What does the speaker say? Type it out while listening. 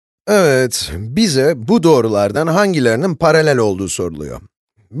Evet, bize bu doğrulardan hangilerinin paralel olduğu soruluyor.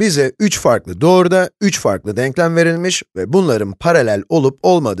 Bize 3 farklı doğruda 3 farklı denklem verilmiş ve bunların paralel olup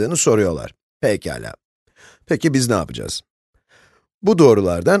olmadığını soruyorlar. Pekala. Peki biz ne yapacağız? Bu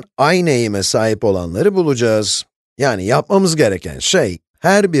doğrulardan aynı eğime sahip olanları bulacağız. Yani yapmamız gereken şey,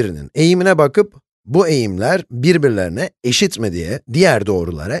 her birinin eğimine bakıp, bu eğimler birbirlerine eşit mi diye, diğer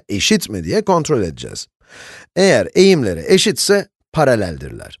doğrulara eşit mi diye kontrol edeceğiz. Eğer eğimleri eşitse,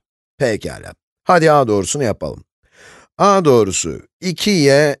 paraleldirler. Pekala. Hadi A doğrusunu yapalım. A doğrusu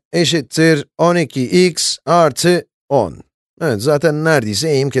 2y eşittir 12x artı 10. Evet, zaten neredeyse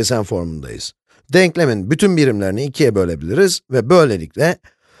eğim kesen formundayız. Denklemin bütün birimlerini 2'ye bölebiliriz ve böylelikle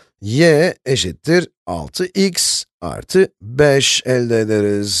y eşittir 6x artı 5 elde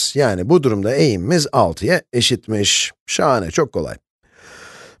ederiz. Yani bu durumda eğimimiz 6'ya eşitmiş. Şahane, çok kolay.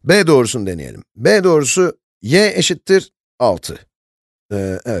 B doğrusunu deneyelim. B doğrusu y eşittir 6.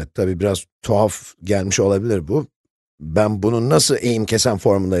 Evet, tabii biraz tuhaf gelmiş olabilir bu. Ben bunu nasıl eğim kesen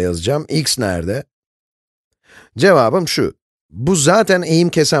formunda yazacağım? X nerede? Cevabım şu. Bu zaten eğim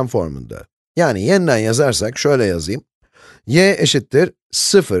kesen formunda. Yani yeniden yazarsak şöyle yazayım. Y eşittir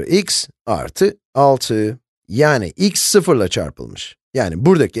 0x artı 6. Yani x 0 ile çarpılmış. Yani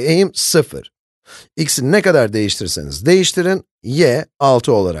buradaki eğim 0. X'i ne kadar değiştirirseniz değiştirin, y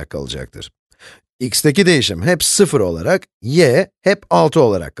 6 olarak kalacaktır. X'teki değişim hep 0 olarak, y hep 6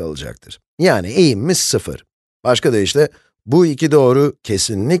 olarak kalacaktır. Yani eğimimiz 0. Başka deyişle, bu iki doğru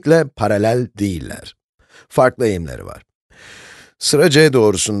kesinlikle paralel değiller. Farklı eğimleri var. Sıra C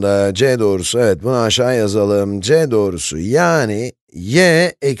doğrusunda. C doğrusu, evet, bunu aşağı yazalım. C doğrusu, yani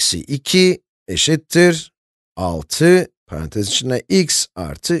y eksi 2 eşittir 6, parantez içinde x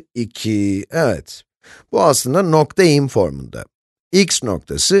artı 2. Evet, bu aslında nokta eğim formunda. X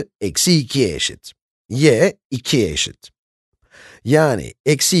noktası eksi 2'ye eşit. Y 2'ye eşit. Yani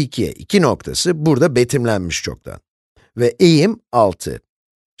eksi 2'ye 2 noktası burada betimlenmiş çoktan. Ve eğim 6.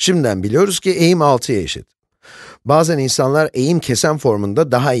 Şimdiden biliyoruz ki eğim 6'ya eşit. Bazen insanlar eğim kesen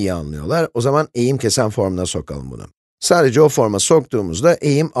formunda daha iyi anlıyorlar. O zaman eğim kesen formuna sokalım bunu. Sadece o forma soktuğumuzda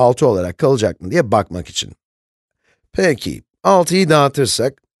eğim 6 olarak kalacak mı diye bakmak için. Peki, 6'yı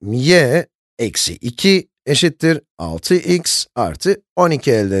dağıtırsak, y eksi 2 eşittir 6x artı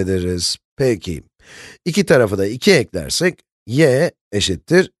 12 elde ederiz. Peki, iki tarafı da 2 eklersek, y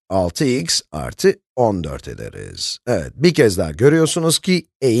eşittir 6x artı 14 ederiz. Evet, bir kez daha görüyorsunuz ki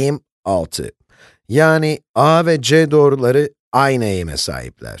eğim 6. Yani a ve c doğruları aynı eğime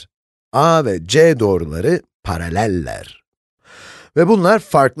sahipler. A ve c doğruları paraleller. Ve bunlar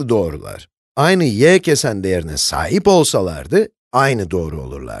farklı doğrular. Aynı y kesen değerine sahip olsalardı, aynı doğru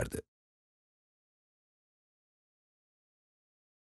olurlardı.